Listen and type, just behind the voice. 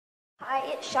Hi,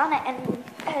 it's Shauna, and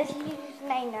as you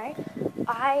may know,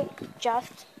 I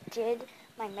just did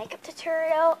my makeup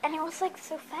tutorial, and it was like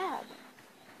so fab.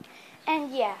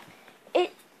 And yeah,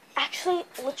 it actually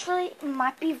literally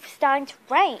might be starting to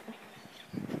rain.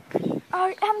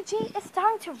 OMG, it's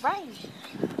starting to rain.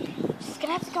 Just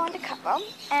gonna have to go undercover,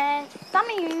 and some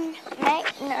of you may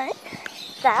know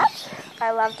that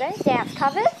I love doing dance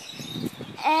covers,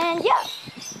 and yeah.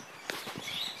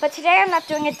 But today I'm not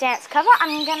doing a dance cover.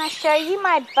 I'm going to show you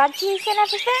my budgies and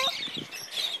everything.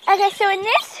 Okay, so in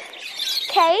this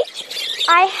cage,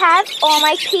 I have all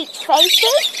my Peach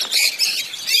faces.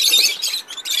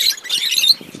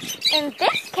 In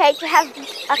this cage, I have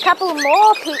a couple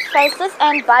more Peach faces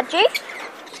and budgies.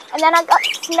 And then I've got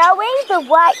Snowy, the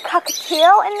white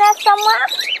cockatiel, in there somewhere.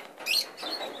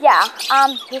 Yeah,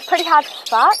 he's pretty hard to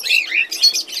spot.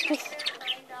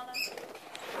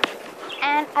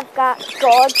 And I've got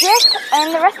Gorgeous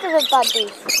and the rest of the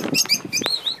budgies.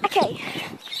 Okay,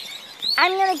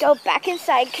 I'm going to go back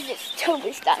inside because it's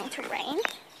totally starting to rain.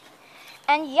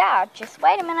 And yeah, just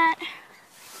wait a minute.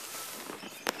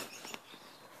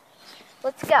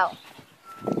 Let's go.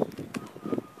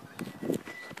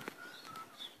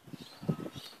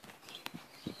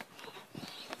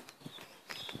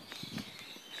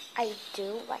 I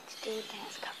do like to do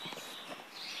dance covers,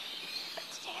 but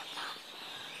today I'm not.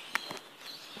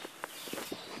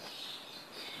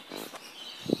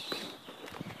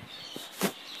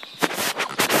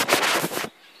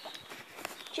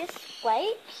 Just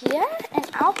wait here and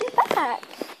I'll be back.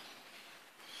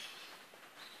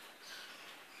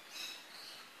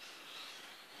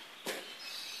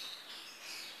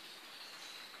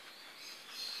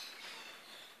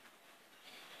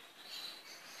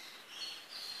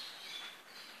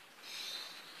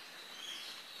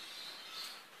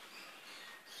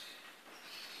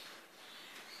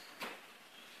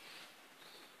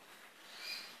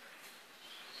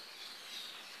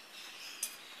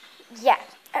 Yeah,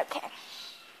 okay.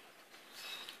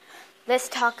 Let's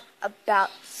talk about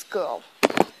school.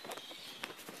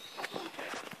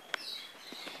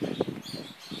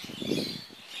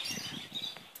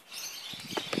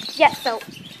 Yeah, so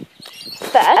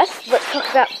first, let's talk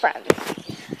about friends.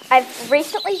 I've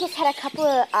recently just had a couple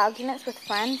of arguments with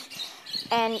friends,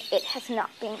 and it has not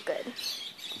been good.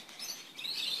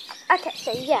 Okay,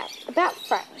 so yeah, about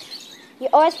friends. You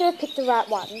always gotta pick the right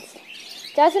ones.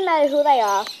 Doesn't matter who they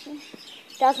are.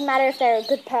 Doesn't matter if they're a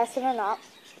good person or not.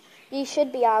 You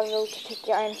should be able to pick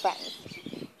your own friends.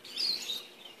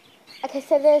 Okay,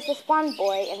 so there's this one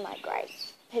boy in my grade.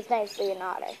 His name's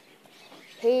Leonardo.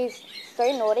 He's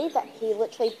so naughty that he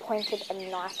literally pointed a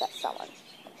knife at someone.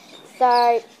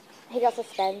 So he got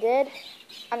suspended.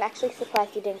 I'm actually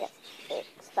surprised he didn't get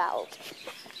expelled.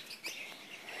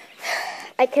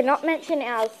 I cannot mention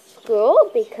our school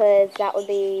because that would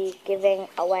be giving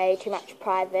away too much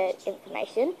private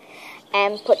information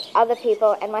and put other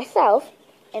people and myself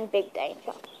in big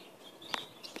danger.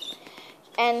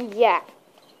 And yeah.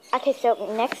 Okay, so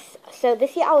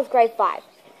this year I was grade 5.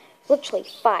 Literally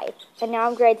 5. And now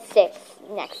I'm grade 6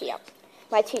 next year.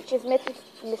 My teacher's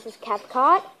Mrs.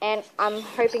 Cathcart, and I'm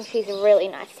hoping she's a really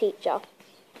nice teacher.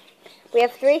 We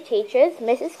have 3 teachers,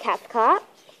 Mrs. Cathcart,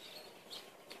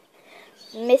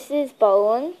 Mrs.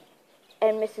 Boland,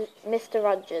 and Mr.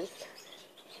 Rogers.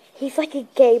 He's like a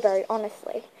gaybo,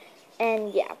 honestly.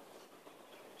 And yeah.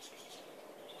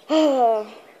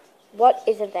 What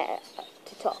isn't there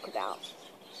to talk about?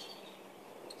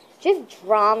 Just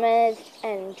dramas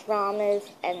and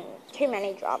too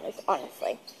many dramas,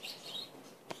 honestly.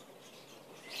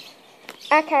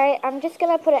 Okay, I'm just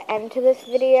going to put an end to this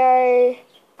video,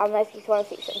 unless you want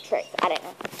to see some tricks. I don't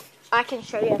know. I can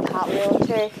show you a cartwheel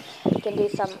too. You can do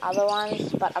some other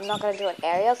ones, but I'm not going to do an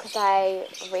aerial because I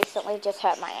recently just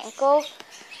hurt my ankle.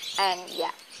 And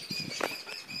yeah.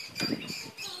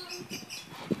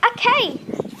 Okay,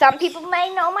 some people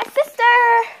may know my sister,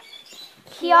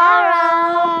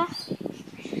 Kiara.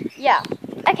 Yeah.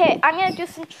 Okay, I'm going to do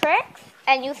some tricks,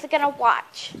 and you're going to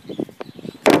watch.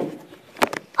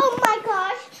 Oh my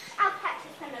gosh, I'll catch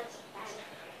you from the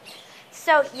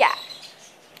So, yeah.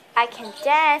 I can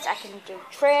dance, I can do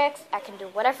tricks, I can do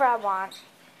whatever I want.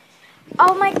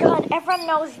 Oh my god, everyone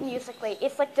knows Musical.ly.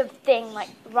 It's like the thing, like,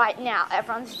 right now.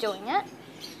 Everyone's doing it.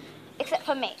 Except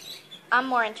for me. I'm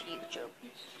more into YouTube.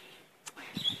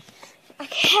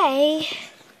 Okay.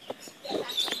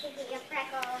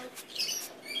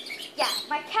 Yeah,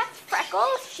 my cat's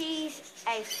Freckles. She's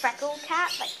a freckle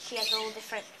cat. Like, she has all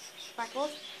different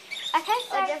freckles. Okay,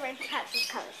 so... different types of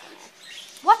colors in there.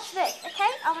 Watch this, okay?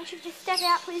 I want you to step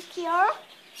out, please, Kiara.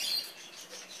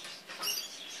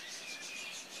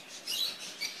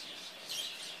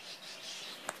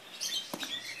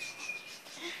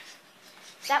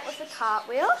 that was a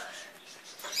cartwheel.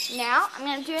 Now I'm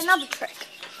going to do another trick.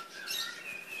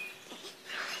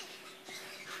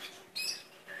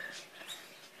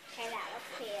 Okay, that was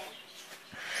here.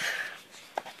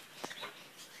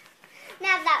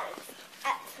 Now that was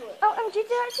absolutely. Oh, did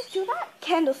I just do that?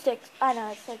 Candlestick. I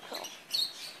know, it's so cool.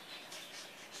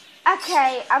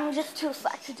 Okay, I'm just too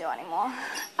slack to do anymore.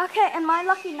 Okay, and my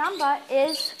lucky number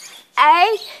is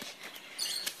 8,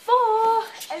 4,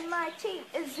 and my team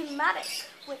is Zomatic,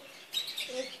 which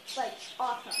is like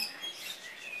awesome.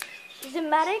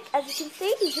 Zomatic, as you can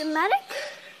see, Zomatic.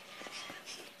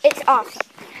 It's awesome.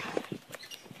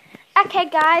 Okay,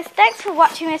 guys, thanks for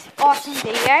watching this awesome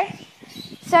video.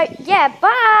 So, yeah,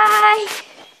 bye!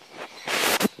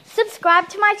 Subscribe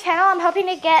to my channel. I'm hoping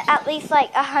to get at least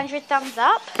like 100 thumbs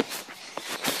up.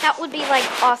 That would be like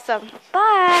awesome.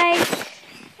 Bye!